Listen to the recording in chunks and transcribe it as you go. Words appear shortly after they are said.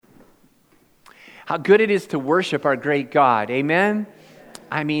How good it is to worship our great God. Amen?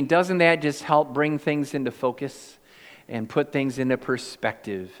 I mean, doesn't that just help bring things into focus and put things into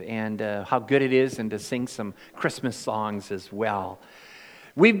perspective? And how good it is and to sing some Christmas songs as well.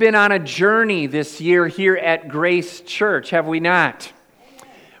 We've been on a journey this year here at Grace Church, have we not?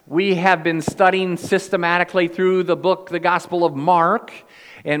 We have been studying systematically through the book, the Gospel of Mark,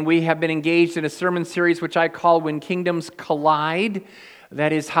 and we have been engaged in a sermon series which I call When Kingdoms Collide.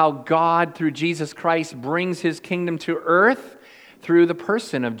 That is how God, through Jesus Christ, brings His kingdom to earth through the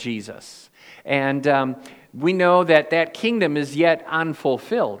person of Jesus. And we know that that kingdom is yet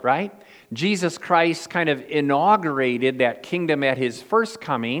unfulfilled, right? Jesus Christ kind of inaugurated that kingdom at His first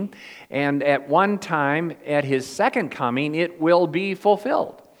coming, and at one time, at His second coming, it will be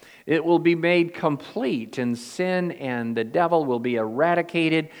fulfilled. It will be made complete, and sin and the devil will be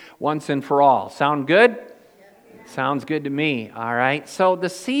eradicated once and for all. Sound good? Sounds good to me, all right? So the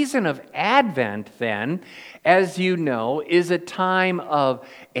season of Advent, then, as you know, is a time of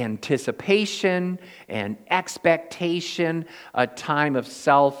anticipation and expectation, a time of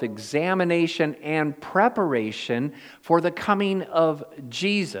self-examination and preparation for the coming of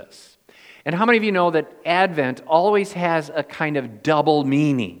Jesus. And how many of you know that Advent always has a kind of double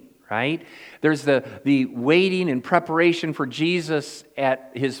meaning, right? There's the waiting and preparation for Jesus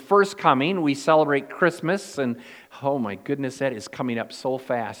at His first coming. We celebrate Christmas, and oh my goodness, that is coming up so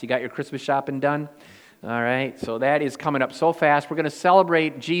fast. You got your Christmas shopping done? All right, so that is coming up so fast. We're going to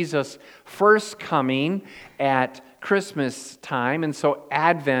celebrate Jesus' first coming at Christmas time. And so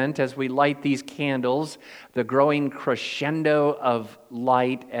Advent, as we light these candles, the growing crescendo of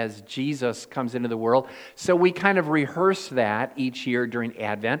light as Jesus comes into the world. So we kind of rehearse that each year during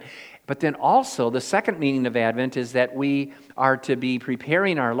Advent. But then also, the second meaning of Advent is that we are to be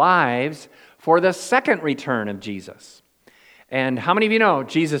preparing our lives for the second return of Jesus. And how many of you know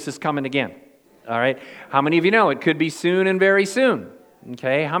Jesus is coming again? All right. How many of you know it could be soon and very soon?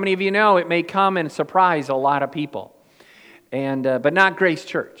 Okay. How many of you know it may come and surprise a lot of people? And but not Grace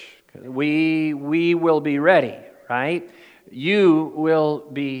Church. We will be ready, right? You will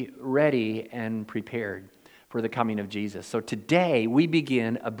be ready and prepared for the coming of Jesus. So today we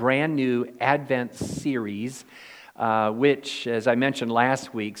begin a brand new Advent series, which, as I mentioned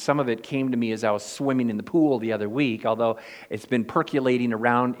last week, some of it came to me as I was swimming in the pool the other week, although it's been percolating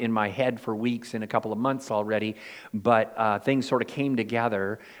around in my head for weeks and a couple of months already, but things sort of came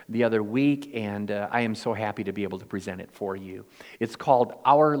together the other week, and I am so happy to be able to present it for you. It's called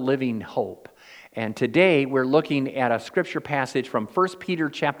Our Living Hope, and today we're looking at a scripture passage from 1 Peter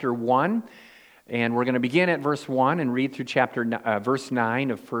chapter 1, and we're going to begin at verse 1 and read through verse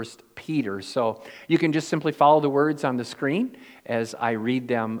 9 of 1 Peter. So you can just simply follow the words on the screen as I read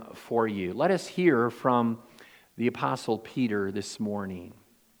them for you. Let us hear from the Apostle Peter this morning.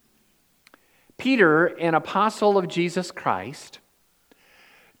 Peter, an apostle of Jesus Christ,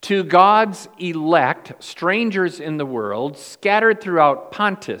 to God's elect, strangers in the world, scattered throughout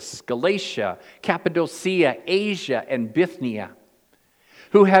Pontus, Galatia, Cappadocia, Asia, and Bithynia,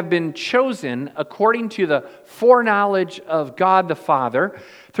 who have been chosen according to the foreknowledge of God the Father,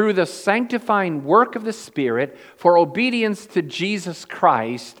 through the sanctifying work of the Spirit, for obedience to Jesus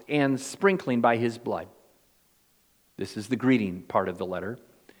Christ and sprinkling by His blood. This is the greeting part of the letter.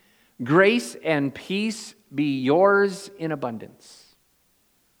 Grace and peace be yours in abundance.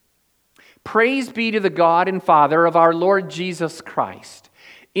 Praise be to the God and Father of our Lord Jesus Christ.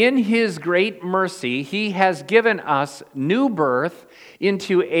 In His great mercy, He has given us new birth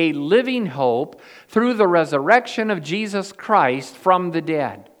into a living hope through the resurrection of Jesus Christ from the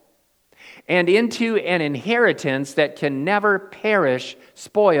dead, and into an inheritance that can never perish,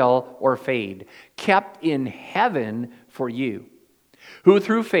 spoil, or fade, kept in heaven for you, who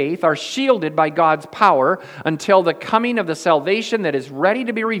through faith are shielded by God's power until the coming of the salvation that is ready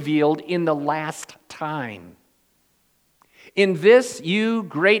to be revealed in the last time. In this you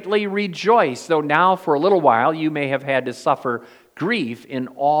greatly rejoice, though now for a little while you may have had to suffer grief in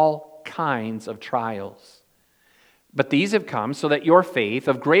all kinds of trials. But these have come so that your faith,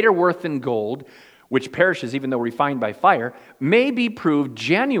 of greater worth than gold, which perishes even though refined by fire, may be proved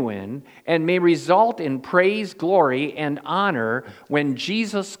genuine and may result in praise, glory, and honor when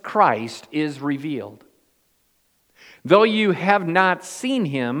Jesus Christ is revealed. Though you have not seen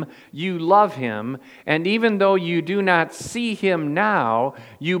Him, you love Him, and even though you do not see Him now,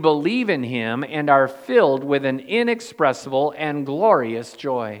 you believe in Him and are filled with an inexpressible and glorious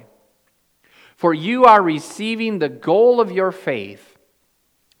joy. For you are receiving the goal of your faith,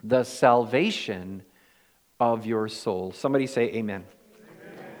 the salvation of your soul. Somebody say amen.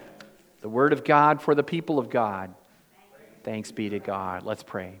 Amen. The word of God for the people of God. Thanks be to God. Let's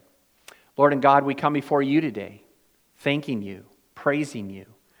pray. Lord and God, we come before you today, thanking you, praising you,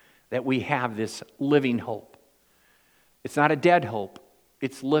 that we have this living hope. It's not a dead hope.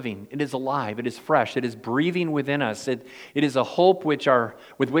 It's living. It is alive. It is fresh. It is breathing within us. It is a hope with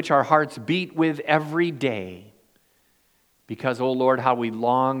which our hearts beat with every day. Because, oh Lord, how we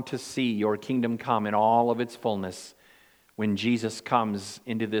long to see your kingdom come in all of its fullness when Jesus comes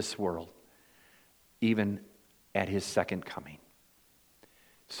into this world, even at his second coming.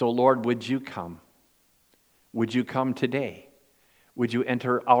 So, Lord, would you come? Would you come today? Would you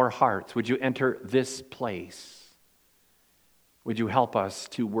enter our hearts? Would you enter this place? Would you help us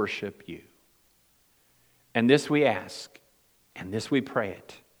to worship you? And this we ask, and this we pray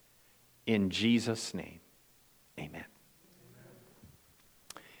it, in Jesus' name. Amen.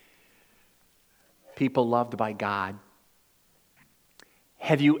 People loved by God,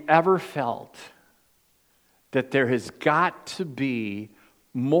 have you ever felt that there has got to be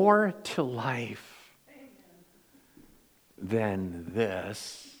more to life than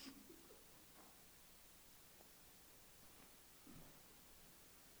this?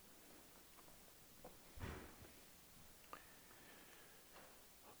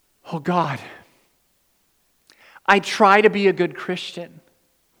 Oh God, I try to be a good Christian.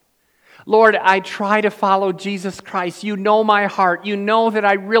 Lord, I try to follow Jesus Christ. You know my heart. You know that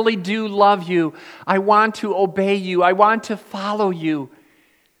I really do love you. I want to obey you. I want to follow you.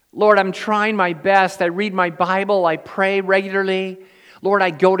 Lord, I'm trying my best. I read my Bible. I pray regularly. Lord, I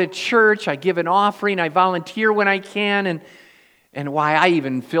go to church. I give an offering. I volunteer when I can. And why, I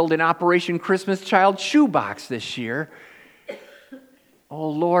even filled an Operation Christmas Child shoebox this year. Oh,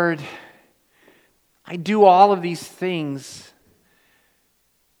 Lord, I do all of these things.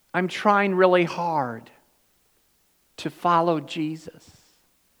 I'm trying really hard to follow Jesus.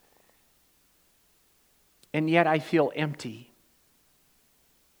 And yet I feel empty.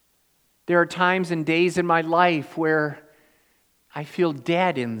 There are times and days in my life where I feel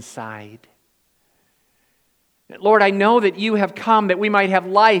dead inside. Lord, I know that you have come that we might have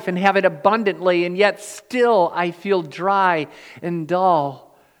life and have it abundantly, and yet still I feel dry and dull.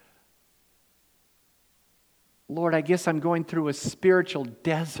 Lord, I guess I'm going through a spiritual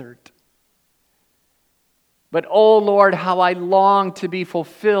desert. But oh Lord, how I long to be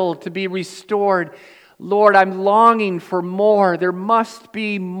fulfilled, to be restored. Lord, I'm longing for more. There must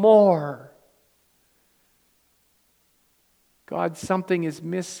be more. God, something is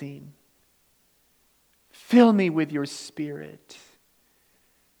missing. Fill me with your Spirit.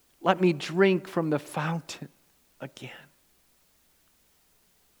 Let me drink from the fountain again.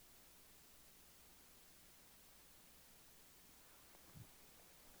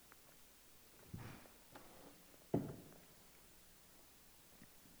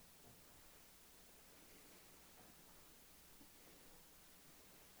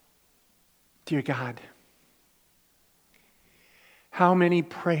 Dear God, how many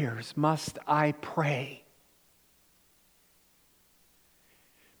prayers must I pray?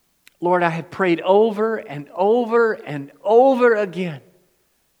 Lord, I have prayed over and over and over again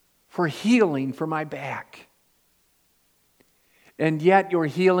for healing for my back. And yet your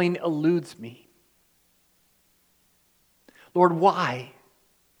healing eludes me. Lord, why?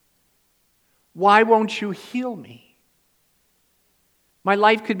 Why won't you heal me? My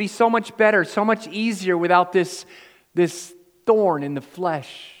life could be so much better, so much easier without this thorn in the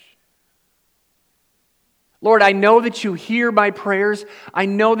flesh. Lord, I know that you hear my prayers. I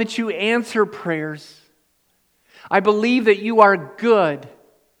know that you answer prayers. I believe that you are good.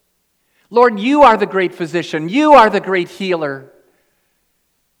 Lord, you are the great physician. You are the great healer.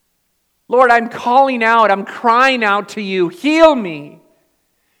 Lord, I'm calling out. I'm crying out to you. Heal me.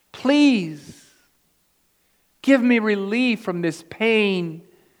 Please. Give me relief from this pain.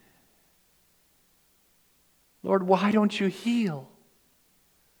 Lord, why don't you heal?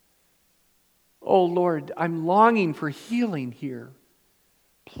 Oh, Lord, I'm longing for healing here.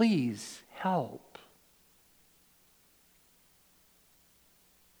 Please help.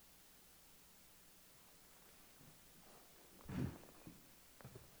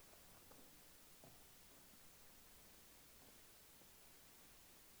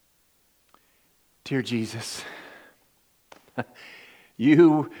 Dear Jesus,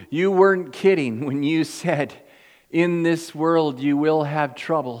 you weren't kidding when you said, in this world you will have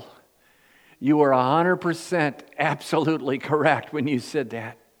trouble. You were 100% absolutely correct when you said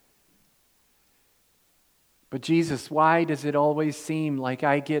that. But Jesus, why does it always seem like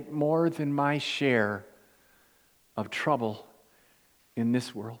I get more than my share of trouble in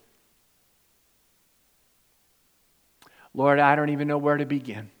this world? Lord, I don't even know where to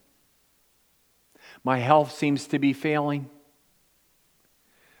begin. My health seems to be failing.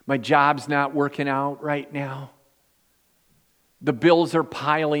 My job's not working out right now. The bills are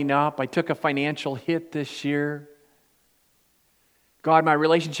piling up. I took a financial hit this year. God, my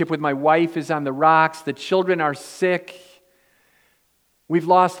relationship with my wife is on the rocks. The children are sick. We've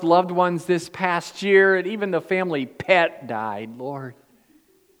lost loved ones this past year, and even the family pet died, Lord.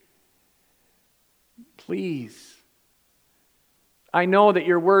 Please. I know that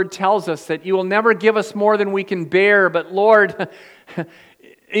your word tells us that you will never give us more than we can bear, but Lord,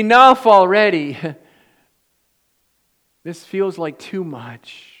 enough already. This feels like too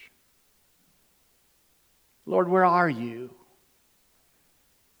much. Lord, where are you?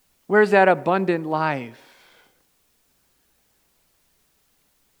 Where's that abundant life?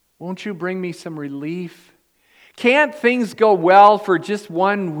 Won't you bring me some relief? Can't things go well for just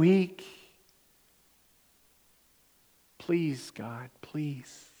 1 week? Please, God,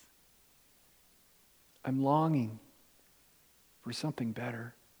 please. I'm longing for something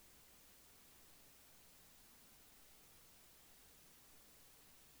better.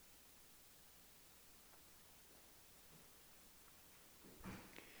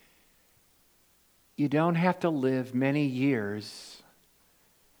 You don't have to live many years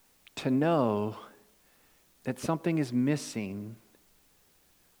to know that something is missing,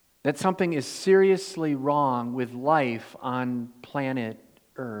 that something is seriously wrong with life on planet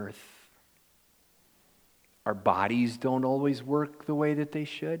Earth. Our bodies don't always work the way that they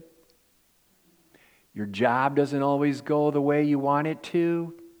should. Your job doesn't always go the way you want it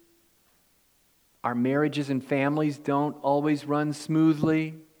to. Our marriages and families don't always run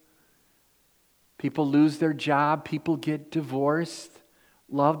smoothly. People lose their job, people get divorced,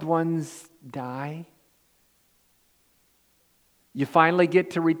 loved ones die. You finally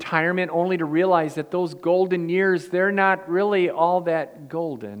get to retirement only to realize that those golden years, they're not really all that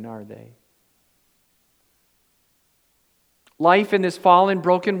golden, are they? Life in this fallen,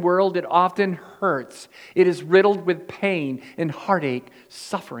 broken world, it often hurts. It is riddled with pain and heartache,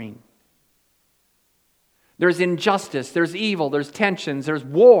 suffering. There's injustice, there's evil, there's tensions, there's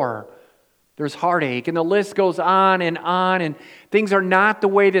war. There's heartache, and the list goes on, and things are not the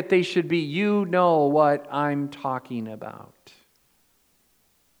way that they should be. You know what I'm talking about.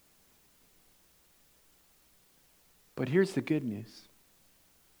 But here's the good news.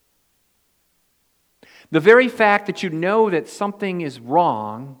 The very fact that you know that something is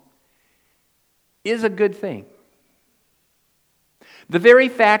wrong is a good thing. The very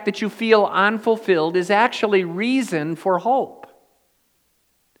fact that you feel unfulfilled is actually reason for hope.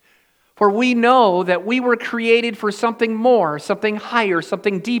 For we know that we were created for something more, something higher,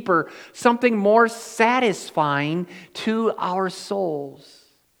 something deeper, something more satisfying to our souls.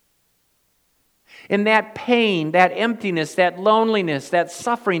 And that pain, that emptiness, that loneliness, that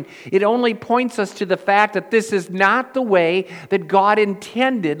suffering, it only points us to the fact that this is not the way that God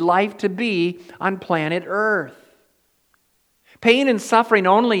intended life to be on planet Earth. Pain and suffering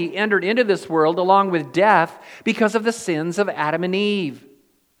only entered into this world along with death because of the sins of Adam and Eve.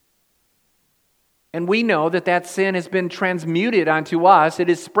 And we know that that sin has been transmuted onto us. It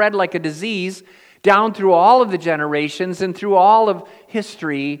is spread like a disease down through all of the generations and through all of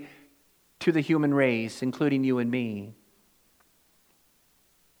history to the human race, including you and me.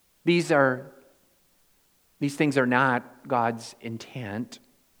 These things are not God's intent.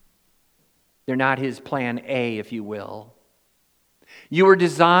 They're not His plan A, if you will. You were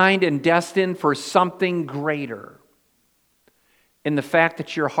designed and destined for something greater. And the fact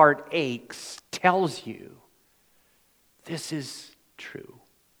that your heart aches tells you this is true.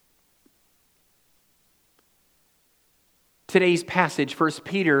 Today's passage, 1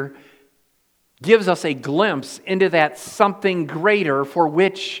 Peter, gives us a glimpse into that something greater for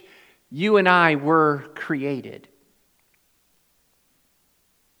which you and I were created.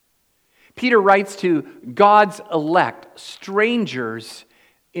 Peter writes to God's elect, strangers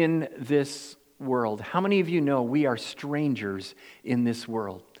in this world. How many of you know we are strangers in this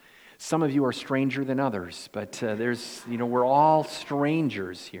world? Some of you are stranger than others, but we're all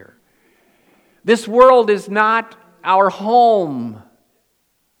strangers here. This world is not our home.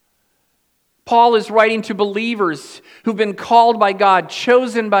 Paul is writing to believers who've been called by God,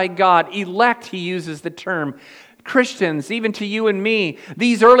 chosen by God, elect, he uses the term. Christians, even to you and me,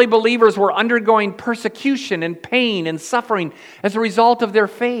 these early believers were undergoing persecution and pain and suffering as a result of their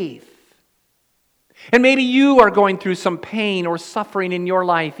faith. And maybe you are going through some pain or suffering in your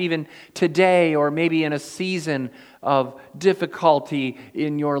life even today, or maybe in a season of difficulty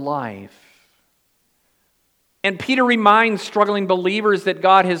in your life. And Peter reminds struggling believers that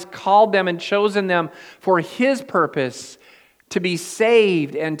God has called them and chosen them for His purpose to be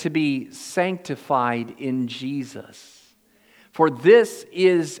saved and to be sanctified in Jesus. for this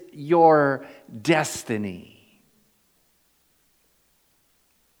is your destiny.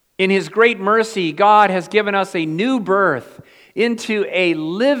 In His great mercy, God has given us a new birth into a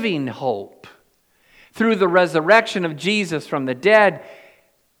living hope through the resurrection of Jesus from the dead,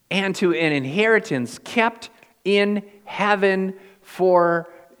 and to an inheritance kept in heaven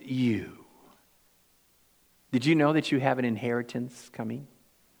for you. Did you know that you have an inheritance coming?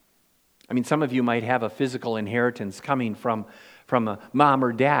 I mean, some of you might have a physical inheritance coming from a mom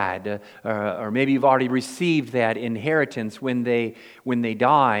or dad, or maybe you've already received that inheritance when they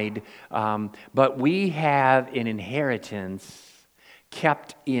died. But we have an inheritance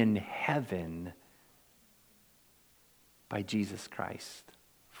kept in heaven by Jesus Christ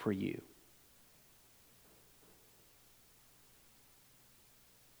for you.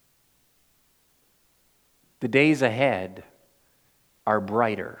 The days ahead are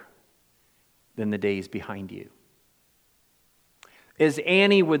brighter than the days behind you. As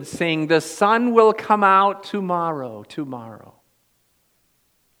Annie would sing, the sun will come out tomorrow.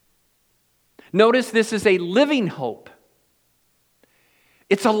 Notice this is a living hope.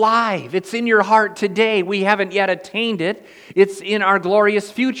 It's alive. It's in your heart today. We haven't yet attained it. It's in our glorious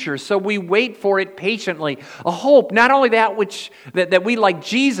future. So we wait for it patiently. A hope, not only that we, like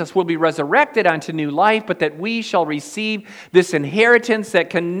Jesus, will be resurrected unto new life, but that we shall receive this inheritance that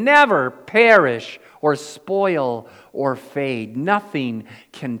can never perish or spoil or fade. Nothing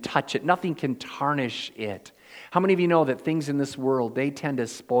can touch it. Nothing can tarnish it. How many of you know that things in this world, they tend to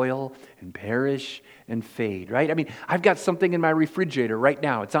spoil and perish and fade, right? I mean, I've got something in my refrigerator right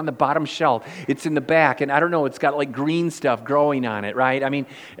now. It's on the bottom shelf. It's in the back, and I don't know, it's got like green stuff growing on it, right? I mean,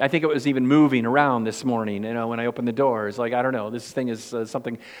 I think it was even moving around this morning, when I opened the door. It's like, I don't know, this thing is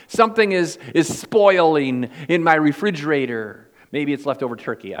something is spoiling in my refrigerator. Maybe it's leftover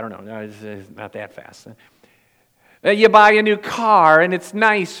turkey. I don't know. No, it's not that fast. You buy a new car and it's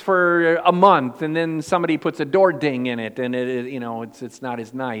nice for a month, and then somebody puts a door ding in it, and it's not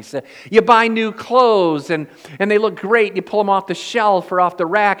as nice. You buy new clothes and they look great. You pull them off the shelf or off the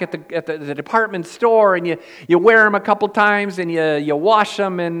rack at the department store, and you wear them a couple times, and you wash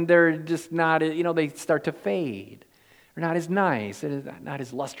them, and they're just not. They start to fade. They're not as nice. They're not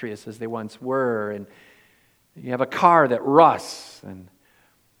as lustrous as they once were, and you have a car that rusts and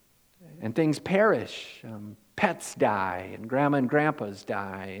things perish. Pets die, and grandma and grandpas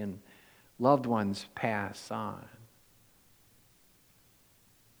die, and loved ones pass on.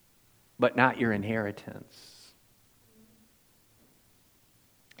 But not your inheritance.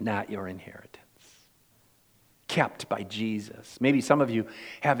 Not your inheritance. Kept by Jesus. Maybe some of you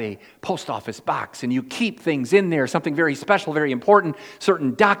have a post office box and you keep things in there, something very special, very important,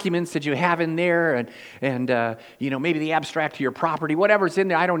 certain documents that you have in there, and maybe the abstract to your property, whatever's in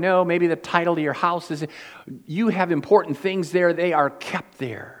there, I don't know, maybe the title to your house is. You have important things there, they are kept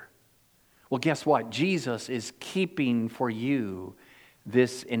there. Well, guess what? Jesus is keeping for you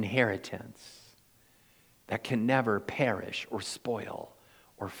this inheritance that can never perish or spoil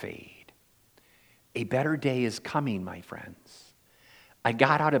or fade. A better day is coming, my friends. I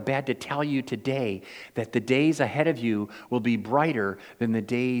got out of bed to tell you today that the days ahead of you will be brighter than the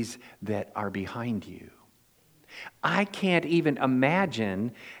days that are behind you. I can't even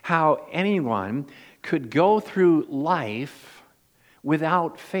imagine how anyone could go through life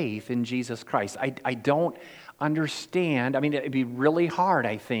without faith in Jesus Christ. I don't understand. I mean, it'd be really hard,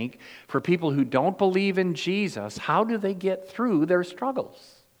 I think, for people who don't believe in Jesus. How do they get through their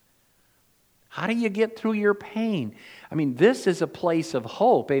struggles? How do you get through your pain? I mean, this is a place of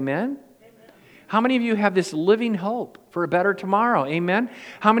hope, amen? How many of you have this living hope for a better tomorrow, amen?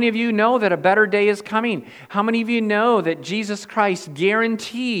 How many of you know that a better day is coming? How many of you know that Jesus Christ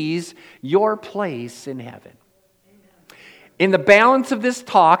guarantees your place in heaven? In the balance of this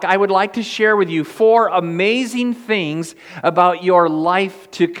talk, I would like to share with you 4 amazing things about your life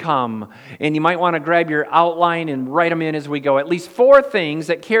to come. And you might want to grab your outline and write them in as we go. At least 4 things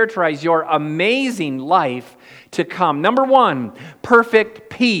that characterize your amazing life to come. Number 1, perfect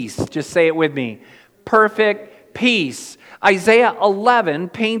peace. Just say it with me. Perfect peace. Isaiah 11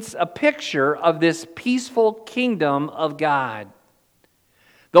 paints a picture of this peaceful kingdom of God.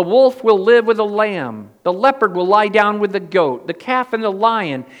 The wolf will live with the lamb. The leopard will lie down with the goat. The calf and the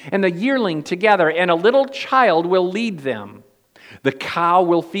lion and the yearling together, and a little child will lead them. The cow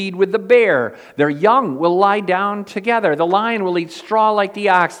will feed with the bear. Their young will lie down together. The lion will eat straw like the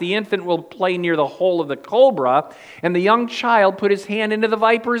ox. The infant will play near the hole of the cobra, and the young child put his hand into the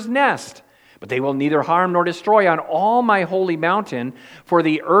viper's nest. But they will neither harm nor destroy on all my holy mountain, for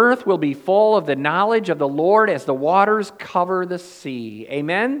the earth will be full of the knowledge of the Lord as the waters cover the sea.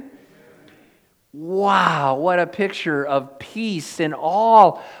 Amen? Wow, what a picture of peace in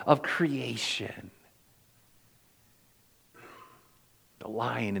all of creation. The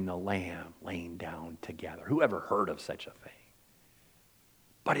lion and the lamb laying down together. Who ever heard of such a thing?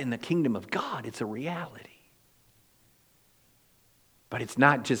 But in the kingdom of God, it's a reality. But it's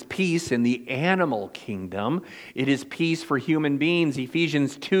not just peace in the animal kingdom. It is peace for human beings.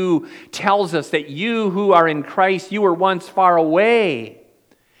 Ephesians 2 tells us that you who are in Christ, you were once far away.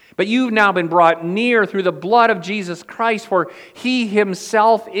 But you've now been brought near through the blood of Jesus Christ, for He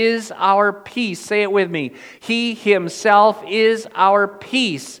Himself is our peace. Say it with me. He Himself is our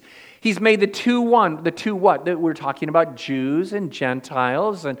peace. He's made the two one. The two what? That we're talking about Jews and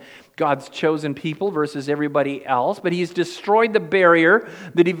Gentiles and God's chosen people versus everybody else. But He's destroyed the barrier,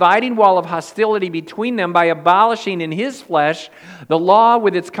 the dividing wall of hostility between them by abolishing in His flesh the law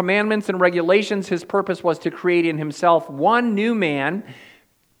with its commandments and regulations. His purpose was to create in Himself one new man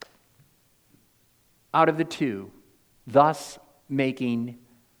out of the two, thus making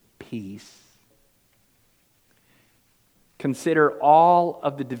peace. Consider all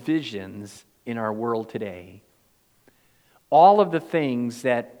of the divisions in our world today. All of the things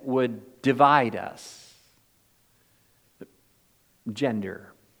that would divide us.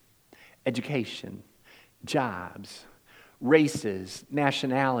 Gender, education, jobs, races,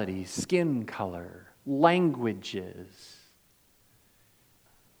 nationalities, skin color, languages,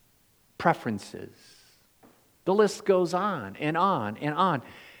 preferences. The list goes on and on and on.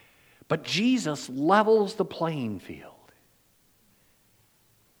 But Jesus levels the playing field.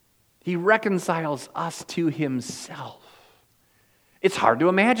 He reconciles us to Himself. It's hard to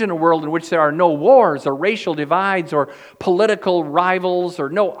imagine a world in which there are no wars or racial divides or political rivals or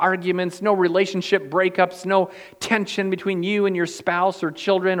no arguments, no relationship breakups, no tension between you and your spouse or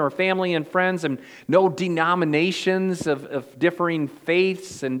children or family and friends, and no denominations of differing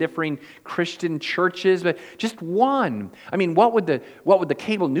faiths and differing Christian churches, but just one. I mean, what would the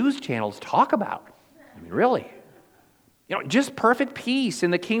cable news channels talk about? I mean, really? Just perfect peace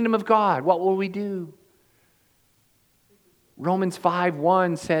in the kingdom of God. What will we do? Romans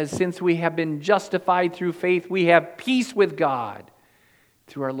 5:1 says, since we have been justified through faith, we have peace with God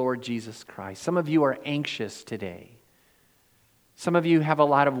through our Lord Jesus Christ. Some of you are anxious today. Some of you have a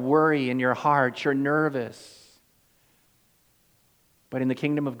lot of worry in your heart. You're nervous. But in the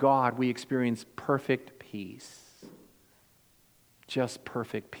kingdom of God, we experience perfect peace. Just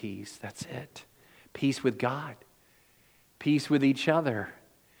perfect peace. That's it. Peace with God. Peace with each other.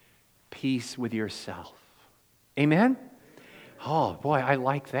 Peace with yourself. Amen? Oh, boy, I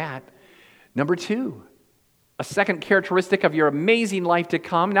like that. Number 2, a second characteristic of your amazing life to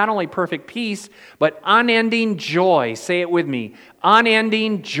come, not only perfect peace, but unending joy. Say it with me.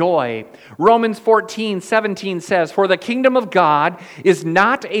 Unending joy. Romans 14:17 says, for the kingdom of God is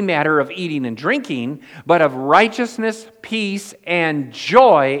not a matter of eating and drinking, but of righteousness, peace, and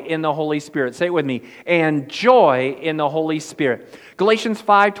joy in the Holy Spirit. Say it with me. And joy in the Holy Spirit. Galatians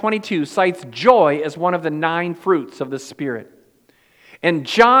 5:22 cites joy as one of the 9 fruits of the Spirit. And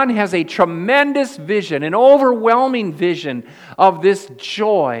John has a tremendous vision, an overwhelming vision of this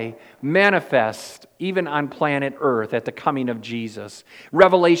joy manifest even on planet Earth at the coming of Jesus.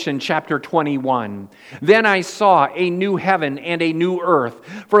 Revelation chapter 21. Then I saw a new heaven and a new earth,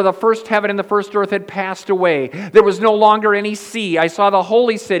 for the first heaven and the first earth had passed away. There was no longer any sea. I saw the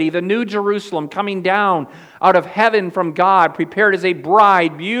holy city, the new Jerusalem, coming down out of heaven from God, prepared as a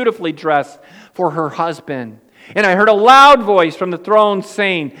bride beautifully dressed for her husband. And I heard a loud voice from the throne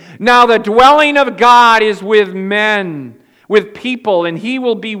saying, now the dwelling of God is with men, with people, and He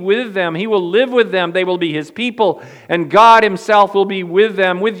will be with them. He will live with them. They will be His people, and God Himself will be with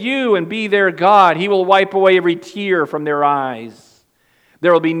them, with you, and be their God. He will wipe away every tear from their eyes.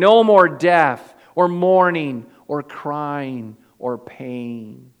 There will be no more death, or mourning, or crying, or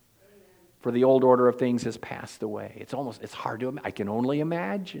pain. For the old order of things has passed away. It's hard to imagine. I can only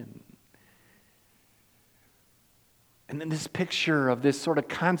imagine. And then this picture of this sort of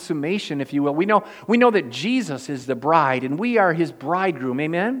consummation, if you will. We know that Jesus is the bride, and we are His bridegroom.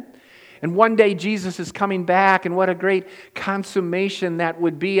 Amen? And one day Jesus is coming back, and what a great consummation that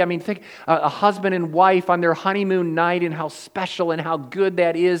would be. I mean, think a husband and wife on their honeymoon night, and how special and how good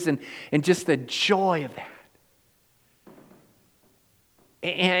that is, and just the joy of that.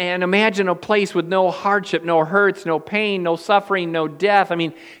 And imagine a place with no hardship, no hurts, no pain, no suffering, no death. I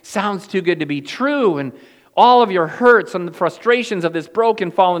mean, sounds too good to be true. And all of your hurts and the frustrations of this broken,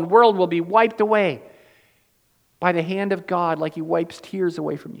 fallen world will be wiped away by the hand of God, like He wipes tears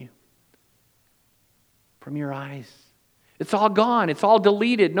away from you, from your eyes. It's all gone. It's all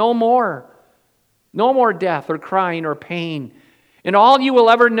deleted. No more. No more death or crying or pain. And all you will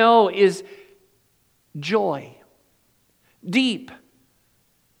ever know is joy. Deep,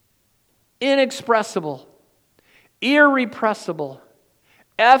 inexpressible, irrepressible,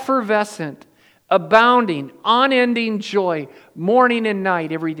 effervescent, abounding, unending joy, morning and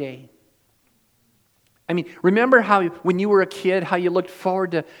night, every day. I mean, remember how when you were a kid, how you looked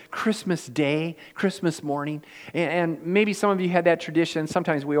forward to Christmas Day, Christmas morning? And maybe some of you had that tradition.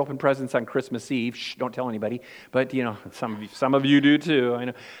 Sometimes we open presents on Christmas Eve. Shh, don't tell anybody. But, some of you do too, I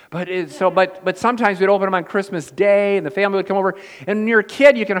know. But sometimes we'd open them on Christmas Day, and the family would come over. And when you're a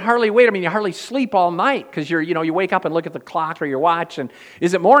kid, you can hardly wait. I mean, you hardly sleep all night because you wake up and look at the clock or your watch, and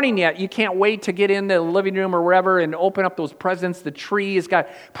is it morning yet? You can't wait to get in the living room or wherever and open up those presents. The tree has got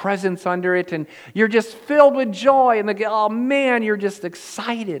presents under it, and you're just filled with joy, and you're just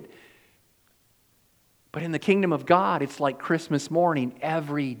excited. But in the kingdom of God, it's like Christmas morning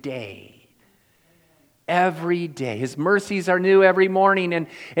every day. Every day. His mercies are new every morning,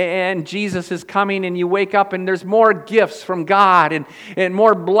 and Jesus is coming, and you wake up, and there's more gifts from God, and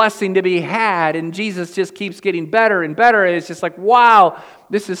more blessing to be had, and Jesus just keeps getting better and better, and it's just like, wow,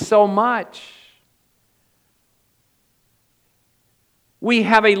 this is so much. We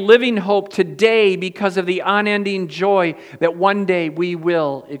have a living hope today because of the unending joy that one day we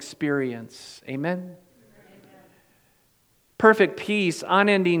will experience. Amen? Perfect peace,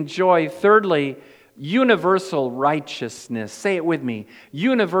 unending joy. Thirdly, universal righteousness. Say it with me.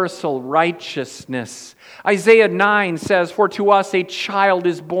 Universal righteousness. Isaiah 9 says, "For to us a child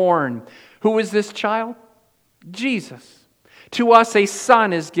is born." Who is this child? Jesus. To us a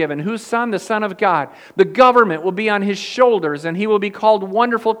son is given. Whose son? The Son of God. The government will be on his shoulders, and he will be called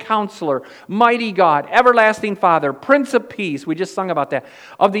Wonderful Counselor, Mighty God, Everlasting Father, Prince of Peace. We just sung about that.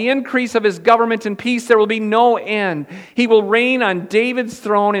 Of the increase of his government and peace there will be no end. He will reign on David's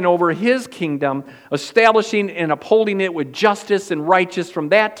throne and over his kingdom, establishing and upholding it with justice and righteousness from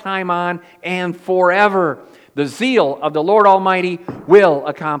that time on and forever. The zeal of the Lord Almighty will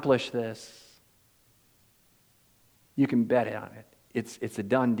accomplish this. You can bet on it. It's a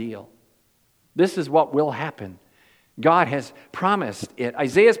done deal. This is what will happen. God has promised it.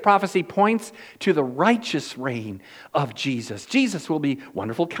 Isaiah's prophecy points to the righteous reign of Jesus. Jesus will be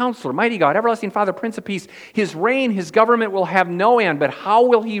Wonderful Counselor, Mighty God, Everlasting Father, Prince of Peace. His reign, his government will have no end. But how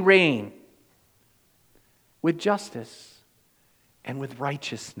will he reign? With justice and with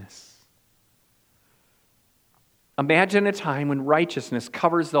righteousness. Imagine a time when righteousness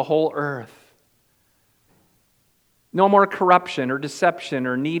covers the whole earth. No more corruption or deception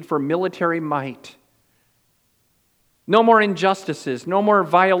or need for military might. No more injustices. No more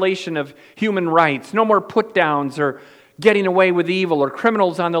violation of human rights. No more put-downs or getting away with evil or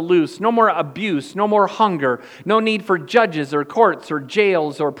criminals on the loose. No more abuse. No more hunger. No need for judges or courts or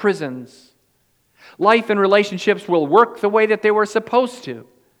jails or prisons. Life and relationships will work the way that they were supposed to.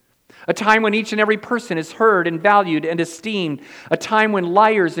 A time when each and every person is heard and valued and esteemed. A time when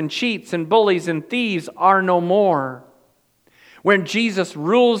liars and cheats and bullies and thieves are no more. When Jesus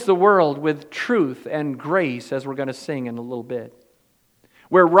rules the world with truth and grace, as we're going to sing in a little bit.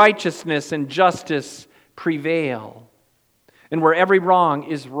 Where righteousness and justice prevail. And where every wrong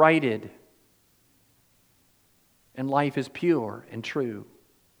is righted. And life is pure and true.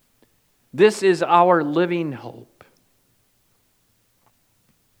 This is our living hope.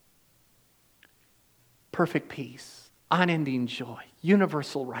 Perfect peace, unending joy,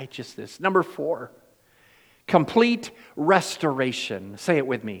 universal righteousness. Number 4, complete restoration. Say it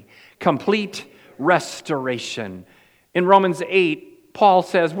with me. Complete restoration. In Romans 8, Paul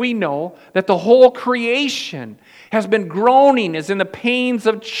says, we know that the whole creation has been groaning as in the pains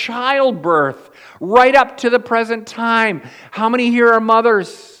of childbirth right up to the present time. How many here are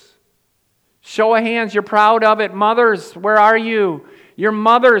mothers? Show of hands, you're proud of it. Mothers, where are you? Your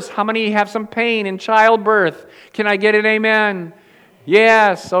mothers, how many have some pain in childbirth? Can I get an amen?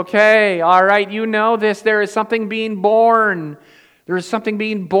 Yes, okay, all right, you know this. There is something being born. There is something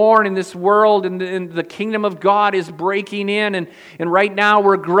being born in this world, and the kingdom of God is breaking in, and right now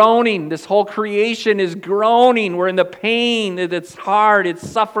we're groaning. This whole creation is groaning. We're in the pain. It's hard. It's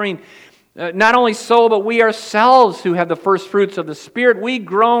suffering. Not only so, but we ourselves who have the first fruits of the Spirit, we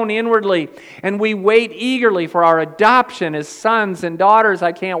groan inwardly, and we wait eagerly for our adoption as sons and daughters.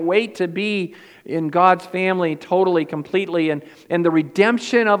 I can't wait to be in God's family totally, completely, and the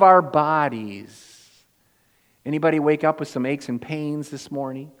redemption of our bodies. Anybody wake up with some aches and pains this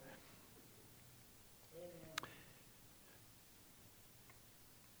morning?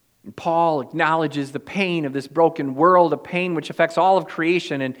 Paul acknowledges the pain of this broken world, a pain which affects all of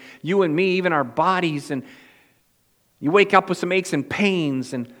creation, and you and me, even our bodies. And you wake up with some aches and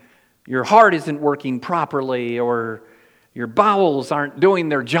pains, and your heart isn't working properly, or your bowels aren't doing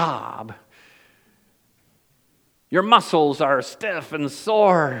their job. Your muscles are stiff and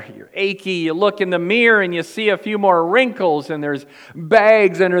sore. You're achy. You look in the mirror and you see a few more wrinkles, and there's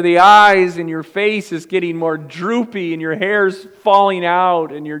bags under the eyes, and your face is getting more droopy, and your hair's falling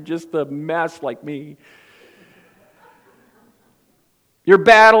out, and you're just a mess like me. You're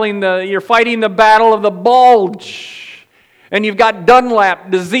fighting the battle of the bulge, and you've got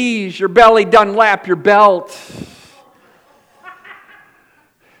Dunlap disease. Your belly Dunlap your belt.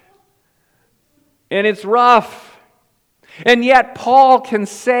 And it's rough. And yet Paul can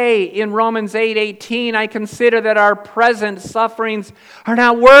say in Romans 8:18, I consider that our present sufferings are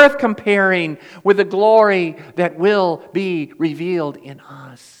not worth comparing with the glory that will be revealed in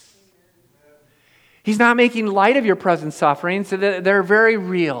us. He's not making light of your present sufferings. They're very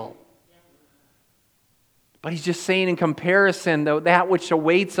real. But he's just saying in comparison, though, that which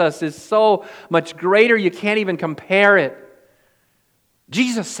awaits us is so much greater you can't even compare it.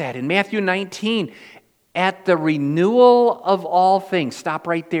 Jesus said in Matthew 19, at the renewal of all things, stop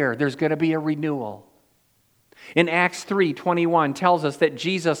right there, there's going to be a renewal. In Acts 3:21 tells us that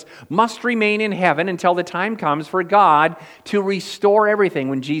Jesus must remain in heaven until the time comes for God to restore everything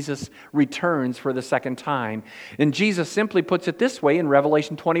when Jesus returns for the second time. And Jesus simply puts it this way in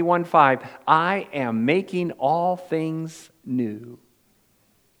Revelation 21:5, I am making all things new.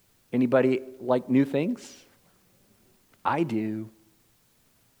 Anybody like new things? I do.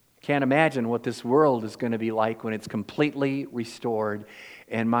 Can't imagine what this world is going to be like when it's completely restored.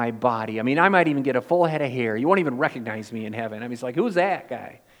 And my body, I might even get a full head of hair. You won't even recognize me in heaven. It's like, who's that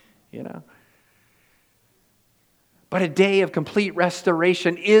guy? But a day of complete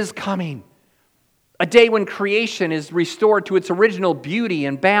restoration is coming. A day when creation is restored to its original beauty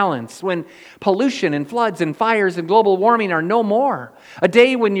and balance, when pollution and floods and fires and global warming are no more. A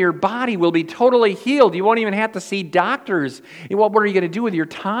day when your body will be totally healed. You won't even have to see doctors. What are you going to do with your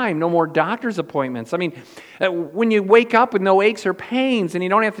time? No more doctor's appointments. When you wake up with no aches or pains and you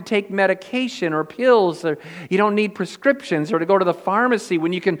don't have to take medication or pills, or you don't need prescriptions or to go to the pharmacy,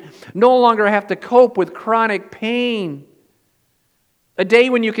 when you can no longer have to cope with chronic pain. A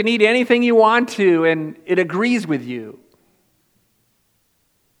day when you can eat anything you want to and it agrees with you.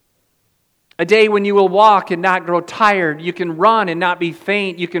 A day when you will walk and not grow tired. You can run and not be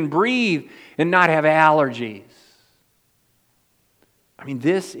faint. You can breathe and not have allergies.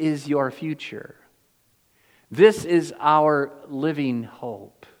 This is your future. This is our living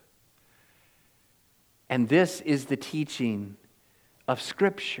hope. And this is the teaching of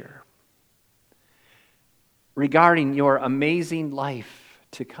Scripture regarding your amazing life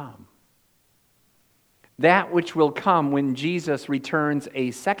to come. That which will come when Jesus returns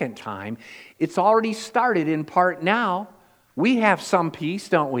a second time. It's already started in part now. We have some peace,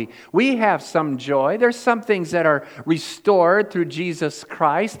 don't we? We have some joy. There's some things that are restored through Jesus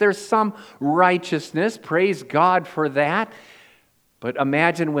Christ. There's some righteousness. Praise God for that. But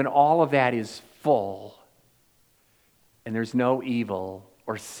imagine when all of that is full and there's no evil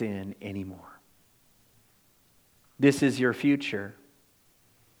or sin anymore. This is your future.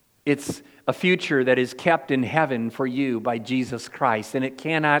 It's a future that is kept in heaven for you by Jesus Christ, and it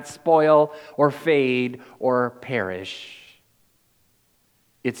cannot spoil or fade or perish.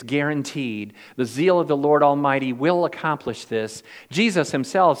 It's guaranteed. The zeal of the Lord Almighty will accomplish this. Jesus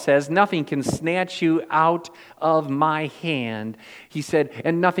himself says, nothing can snatch you out of my hand. He said,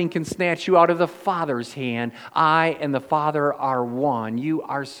 and nothing can snatch you out of the Father's hand. I and the Father are one. You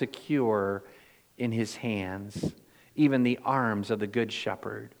are secure in his hands, even the arms of the Good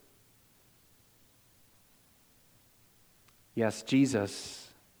Shepherd. Yes, Jesus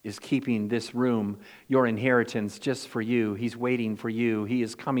is keeping this room, your inheritance, just for you. He's waiting for you. He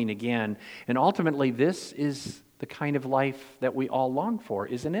is coming again. And ultimately, this is the kind of life that we all long for,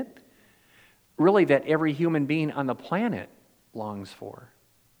 isn't it? Really, that every human being on the planet longs for.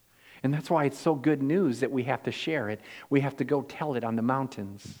 And that's why it's so good news that we have to share it. We have to go tell it on the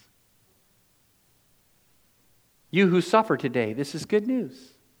mountains. You who suffer today, this is good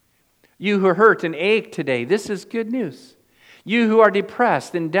news. You who hurt and ache today, this is good news. You who are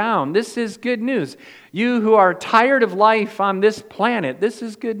depressed and down, this is good news. You who are tired of life on this planet, this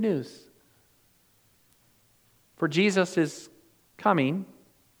is good news. For Jesus is coming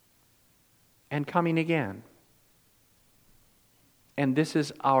and coming again. And this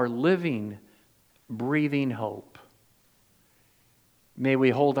is our living, breathing hope. May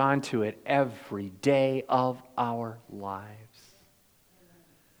we hold on to it every day of our lives.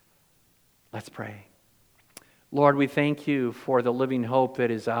 Let's pray. Lord, we thank you for the living hope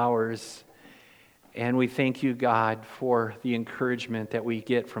that is ours. And we thank you, God, for the encouragement that we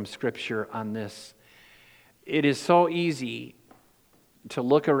get from Scripture on this. It is so easy to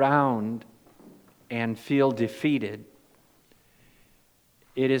look around and feel defeated.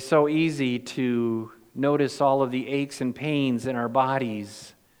 It is so easy to notice all of the aches and pains in our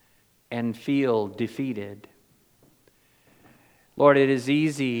bodies and feel defeated. Lord, it is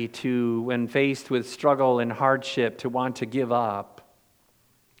easy to, when faced with struggle and hardship, to want to give up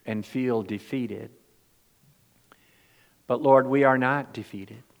and feel defeated. But Lord, we are not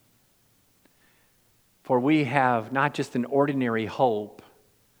defeated. For we have not just an ordinary hope.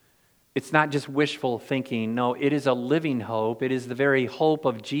 It's not just wishful thinking. No, it is a living hope. It is the very hope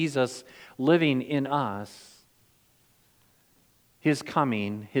of Jesus living in us. His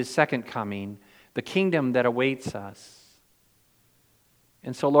coming, His second coming, the kingdom that awaits us.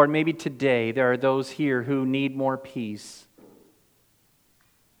 And so, Lord, maybe today there are those here who need more peace.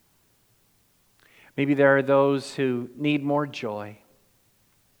 Maybe there are those who need more joy.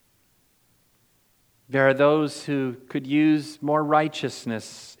 There are those who could use more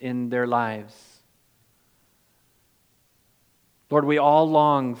righteousness in their lives. Lord, we all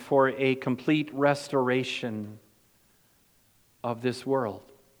long for a complete restoration of this world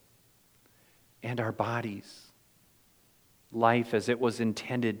and our bodies, life as it was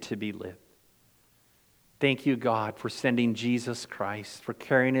intended to be lived. Thank you, God, for sending Jesus Christ, for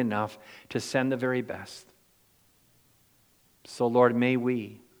caring enough to send the very best. So, Lord, may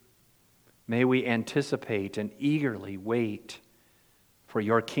we anticipate and eagerly wait for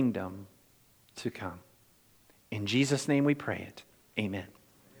your kingdom to come. In Jesus' name we pray it. Amen.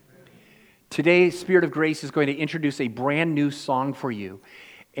 Today, Spirit of Grace is going to introduce a brand new song for you.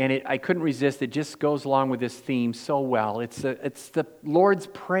 And I couldn't resist. It just goes along with this theme so well. It's the Lord's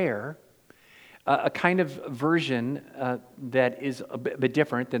Prayer, a kind of version that is a bit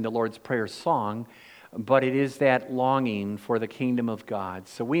different than the Lord's Prayer song, but it is that longing for the kingdom of God.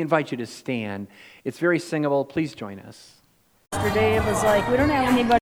 So we invite you to stand. It's very singable. Please join us. Yesterday it was like, we don't have anybody